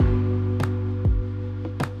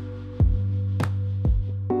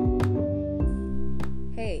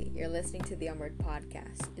listening to the Onward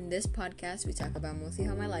Podcast. In this podcast, we talk about mostly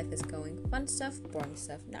how my life is going. Fun stuff, boring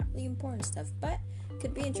stuff, not really important stuff, but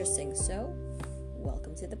could be interesting. So,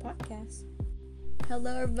 welcome to the podcast.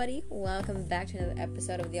 Hello, everybody. Welcome back to another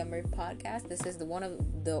episode of the Onward Podcast. This is one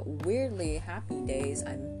of the weirdly happy days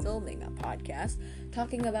I'm filming a podcast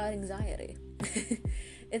talking about anxiety.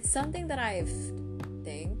 It's something that I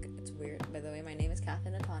think, it's weird. By the way, my name is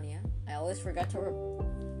Kathleen Natania. I always forgot to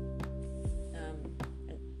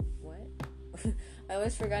I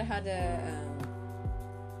always forgot how to,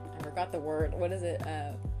 I forgot the word, what is it,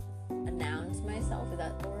 announce myself, is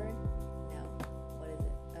that the word? No, what is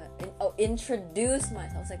it, introduce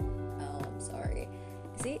myself. It's like, oh, I'm sorry.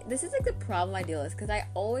 See, this is like the problem I deal with, because I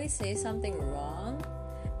always say something wrong,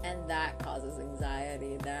 and that causes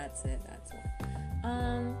anxiety. That's it.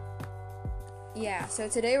 Yeah, so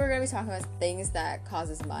today we're going to be talking about things that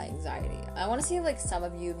causes my anxiety. I want to see if, like, some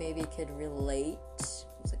of you maybe could relate.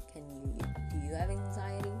 Do you have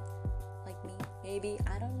anxiety like me? Maybe,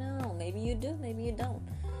 I don't know. Maybe you do, maybe you don't.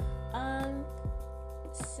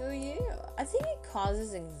 So yeah, I think it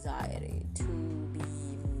causes anxiety to be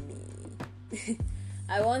me.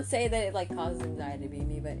 I won't say that it, like, causes anxiety to be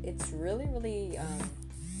me, but it's really, really,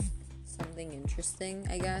 something interesting,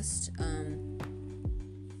 I guess.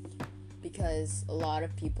 Because a lot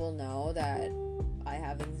of people know that I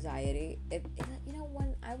have anxiety.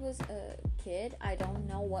 When I was a kid, I don't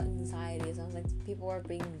know what anxiety is. I was like, people are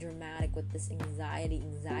being dramatic with this anxiety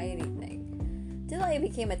thing. Till I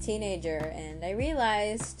became a teenager and I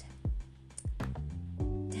realized,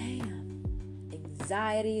 damn,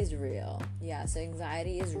 anxiety is real. Yeah, so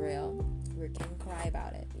anxiety is real. We can cry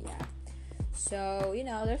about it. Yeah. So,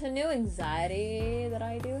 there's a new anxiety that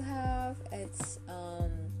I do have. It's,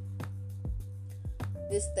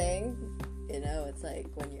 this thing, it's like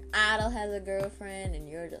when your idol has a girlfriend and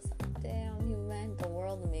you're just like, damn, he meant the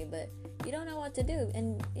world to me, but you don't know what to do.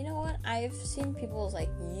 And you know what? I've seen people like,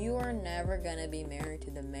 you are never gonna be married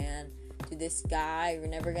to this guy, you're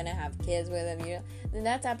never gonna have kids with him, and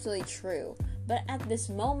that's absolutely true. But at this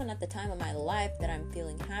moment, at the time of my life that I'm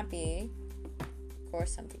feeling happy, of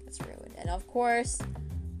course something gets ruined. And of course,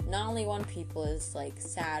 not only one people is like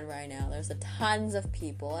sad right now, there's tons of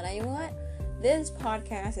people, and you know what? This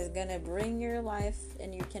podcast is gonna bring your life,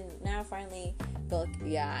 and you can now finally feel like,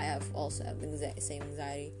 yeah, I have the same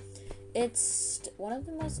anxiety. It's one of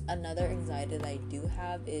another anxiety that I do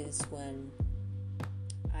have is when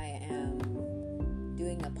I am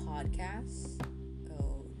doing a podcast.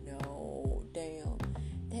 Oh no, damn.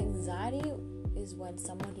 The anxiety is when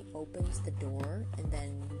somebody opens the door and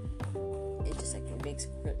then it just like it makes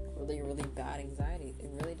really, really bad anxiety.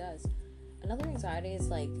 It really does. Another anxiety is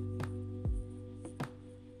like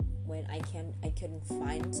when I couldn't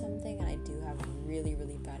find something, and I do have really,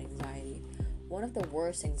 really bad anxiety. One of the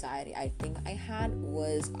worst anxiety I think I had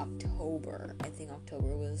was October. I think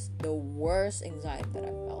October was the worst anxiety that I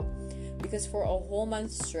felt, because for a whole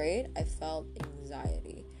month straight, I felt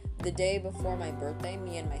anxiety. The day before my birthday,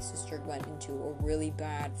 me and my sister went into a really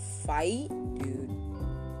bad fight. Dude,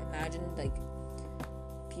 imagine, like,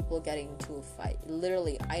 people getting into a fight.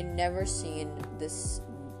 Literally, I never seen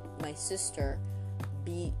my sister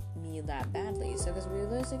beat me that badly. So because we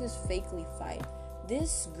literally just fakely fight,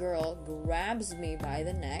 this girl grabs me by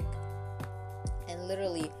the neck and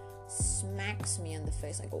literally smacks me in the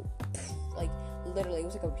face, like, oh, like, literally, it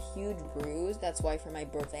was like a huge bruise. That's why for my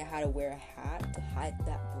birthday I had to wear a hat to hide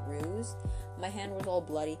that bruise. My hand was all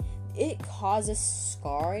bloody. It causes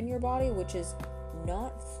scar in your body, which is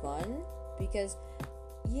not fun, because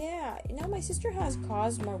my sister has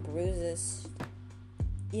caused more bruises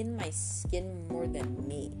in my skin more than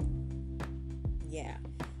me. Yeah.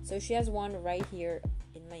 So she has one right here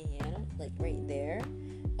in my hand, like right there.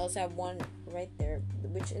 I also have one right there,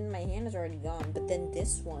 which in my hand is already gone. But then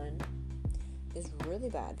this one is really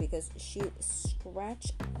bad because she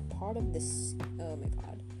scratched part of this. Oh my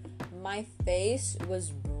god. My face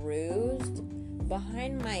was bruised.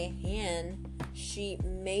 Behind my hand, she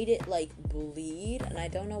made it like bleed, and I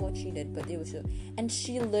don't know what she did, but it was. And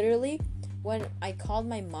she literally, when I called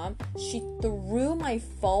my mom, she threw my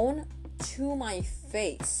phone to my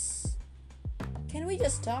face. Can we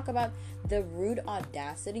just talk about the rude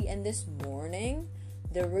audacity? And this morning,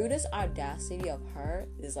 the rudest audacity of her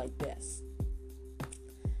is like this.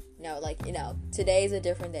 No, like, today is a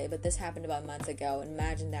different day, but this happened about months ago.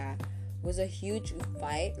 Imagine that. It was a huge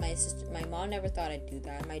fight. My mom never thought I'd do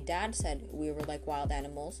that. My dad said we were like wild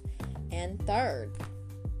animals. And third,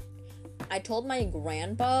 I told my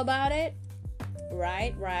grandpa about it.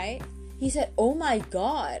 Right. He said, oh my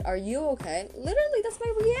god, are you okay? Literally, that's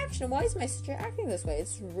my reaction. Why is my sister acting this way?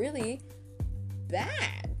 It's really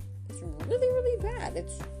bad. It's really, really bad.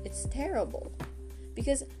 It's terrible.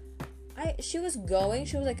 Because she was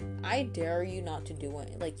like, I dare you not to do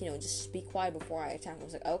it. Like, just be quiet before I attack. I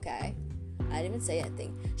was like, okay. I didn't even say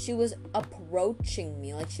anything. She was approaching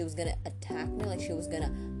me like she was gonna attack me, like she was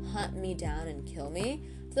gonna hunt me down and kill me.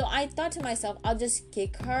 So I thought to myself, I'll just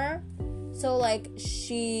kick her so like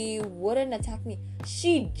she wouldn't attack me.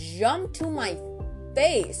 She jumped to my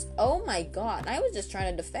face. Oh my god. I was just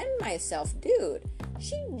trying to defend myself, dude.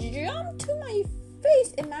 She jumped to my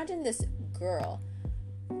face. Imagine this girl.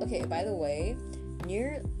 Okay, by the way,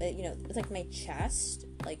 near it's like my chest,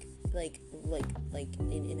 like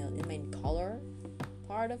in my collar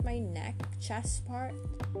part of my neck, chest part,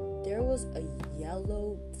 there was a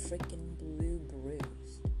yellow freaking blue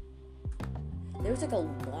bruise. There was like a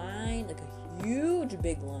line, like a huge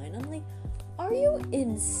big line. I'm like, are you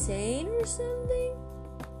insane or something?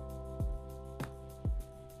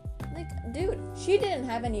 Like, dude, she didn't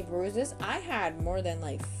have any bruises. I had more than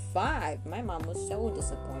like 5. My mom was so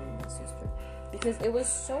disappointed in my sister because it was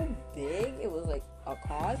so big. It was like a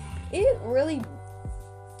cause. It really,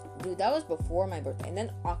 dude, that was before my birthday. And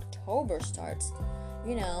then October starts,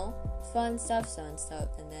 fun stuff,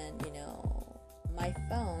 and then my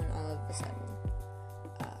phone all of a sudden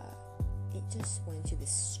it just went to the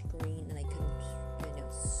screen and I couldn't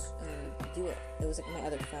do it. It was like my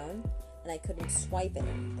other phone and I couldn't swipe it or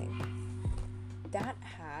anything. That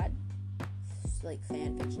had like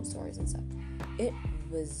fan fiction stories and stuff. It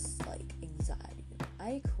was like anxiety.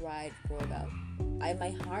 I cried for about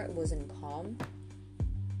my heart wasn't calm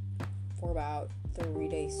for about 3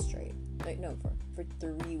 days straight. Like, no, for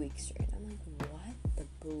 3 weeks straight. I'm like, what the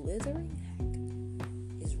blithering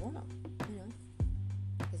heck is wrong?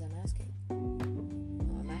 Because I'm asking.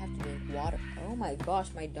 I might have to drink water. Oh my gosh,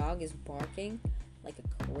 my dog is barking like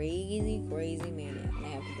a crazy, crazy maniac. And I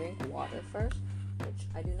have to drink water first, which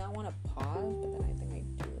I do not want to pause, but then I think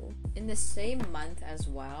I do. In the same month as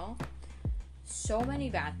well, so many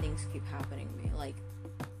bad things keep happening to me. Like,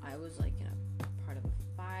 I was like, part of a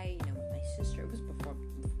fight, with my sister. It was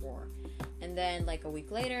before. And then like a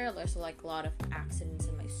week later, there's like a lot of accidents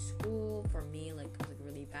in my school. For me, like, it was like a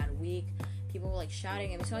really bad week. People were like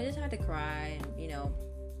shouting at me, so I just had to cry and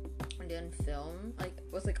I didn't film. Like,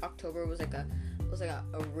 it was like October was like a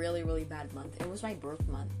really, really bad month. It was my birth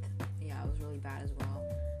month. Yeah, it was really bad as well.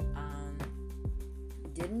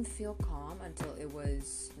 Didn't feel calm until it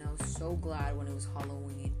was, and I was so glad when it was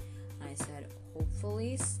Halloween. And I said,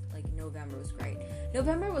 hopefully, like, November was great.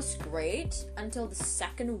 November was great until the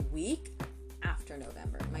second week after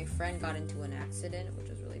November. My friend got into an accident, which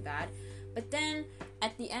was really bad. But then,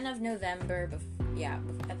 at the end of November,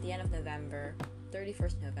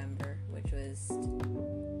 31st November, which was,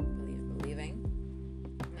 believing,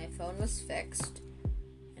 my phone was fixed.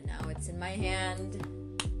 And now it's in my hand.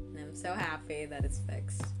 I'm so happy that it's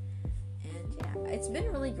fixed. And yeah, it's been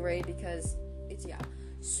really great because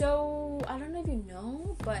so I don't know if you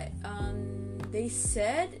know, but they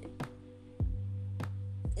said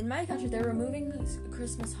in my country they're removing the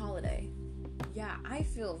Christmas holiday. Yeah, I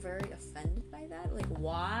feel very offended by that. Like,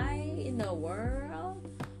 why in the world?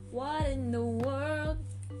 What in the world?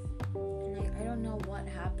 And I don't know what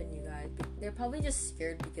happened, you guys. They're probably just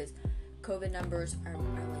scared because COVID numbers are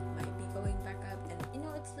like might be going back up, and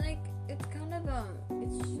it's like it's kind of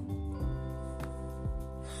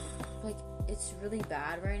it's really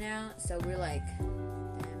bad right now. So we're like, damn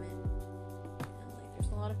it, and like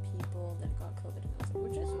there's a lot of people that got COVID,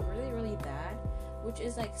 which is really, really bad. Which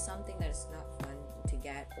is like something that is not fun to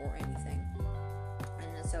get or anything.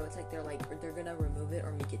 And so it's like they're gonna remove it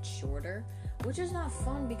or make it shorter, which is not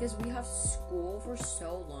fun because we have school for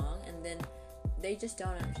so long, and then they just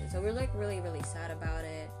don't understand. So we're like really, really sad about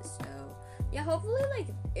it. So yeah, hopefully like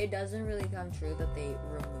it doesn't really come true that they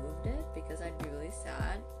removed it, because I'd be really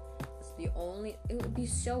sad. It would be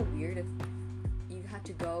so weird if you had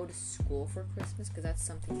to go to school for Christmas, because that's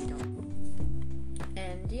something you don't.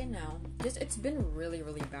 And it's been really,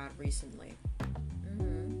 really bad recently.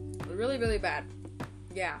 Really, really bad.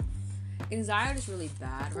 Yeah, anxiety is really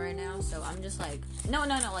bad right now. So I'm just like, no.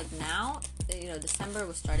 Like now, December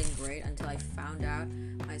was starting great until I found out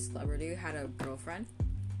my celebrity had a girlfriend.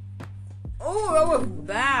 Oh, that was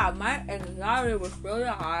bad. My anxiety was really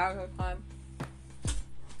high at the time.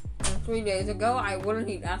 And 3 days ago, I wouldn't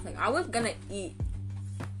eat nothing. I was gonna eat.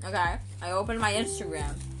 Okay, I opened my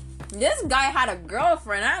Instagram. This guy had a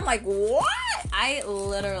girlfriend. I'm like, what? I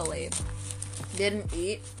literally didn't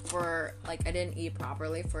eat I didn't eat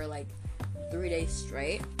properly for like 3 days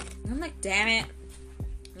straight. And I'm like, damn it.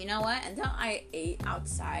 You know what? Until I ate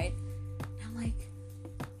outside, I'm like,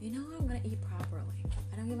 I'm gonna eat properly.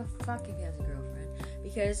 I don't give a fuck if he has a girlfriend,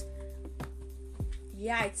 because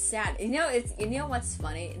Yeah, it's sad. You know what's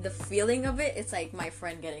funny? The feeling of it, it's like my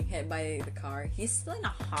friend getting hit by the car. He's still in a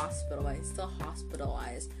hospital. He's still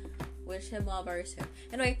hospitalized. Wish him well very soon.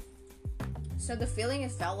 Anyway, so the feeling,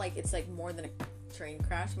 it felt like it's like more than a train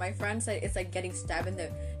crash. My friend said it's like getting stabbed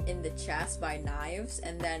in the chest by knives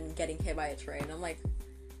and then getting hit by a train. I'm like,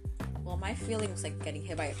 well, my feeling was like getting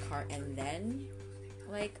hit by a car and then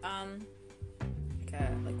like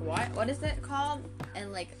what is it called?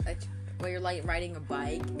 And like where you're like riding a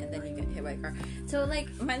bike and then you get hit by a car. So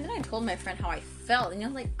like, then I told my friend how I felt, and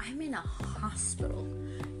you're like, I'm in a hospital.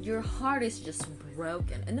 Your heart is just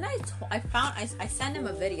broken. And then I sent him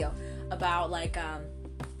a video about like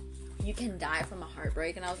you can die from a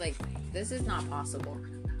heartbreak, and I was like, this is not possible.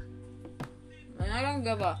 And I don't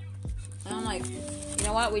give a. And I'm like, you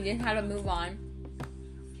know what? We just had to move on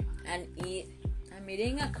and eat. I'm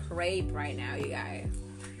eating a crepe right now, you guys.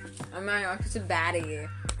 Oh my gosh, it's a baddie.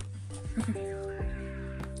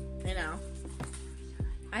 You know,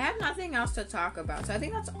 I have nothing else to talk about, so I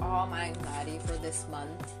think that's all my anxiety for this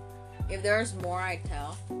month. If there's more, I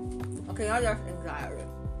tell. Okay, now there's anxiety.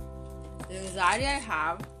 The anxiety I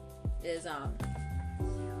have is it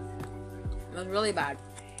was really bad.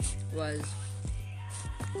 Was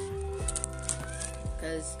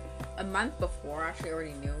because a month before, actually, I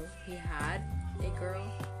already knew he had a girl,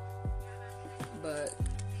 but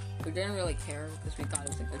we didn't really care because we thought it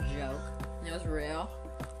was like a joke, and it was real.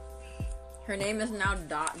 Her name is now ...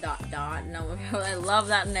 and I love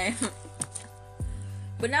that name.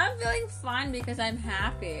 But now I'm feeling fine because I'm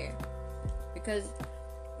happy, because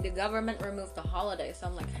the government removed the holiday, so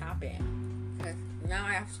I'm like happy. Okay, now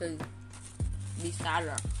I have to be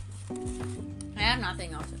sadder. I have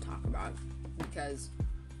nothing else to talk about because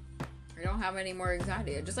I don't have any more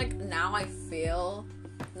anxiety. Just like now I feel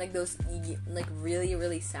like those like really,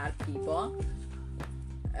 really sad people.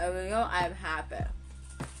 I'm happy.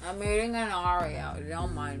 I'm eating an Oreo.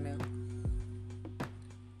 Don't mind me.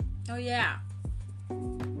 Oh yeah.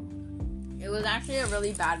 It was actually a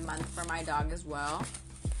really bad month for my dog as well,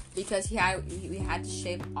 because we had to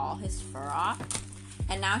shave all his fur off,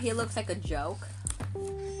 and now he looks like a joke.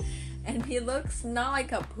 And he looks not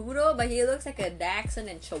like a poodle, but he looks like a Dachshund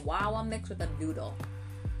and Chihuahua mixed with a doodle.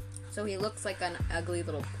 So he looks like an ugly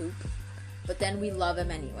little poop. But then we love him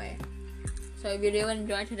anyway. So if you do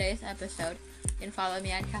enjoy today's episode, you can follow me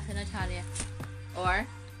at Casa Natalia. Or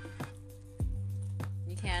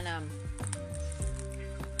you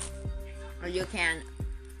can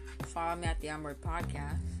follow me at the Onward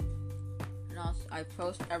Podcast. And also I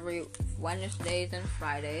post every Wednesdays and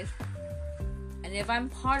Fridays. And if I'm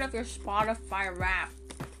part of your Spotify Wrapped,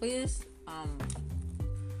 please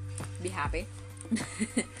be happy.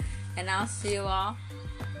 And I'll see you all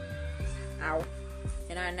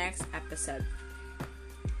in our next episode.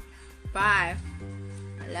 Bye.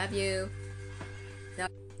 I love you. No,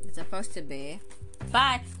 it's supposed to be.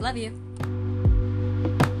 Bye. Love you.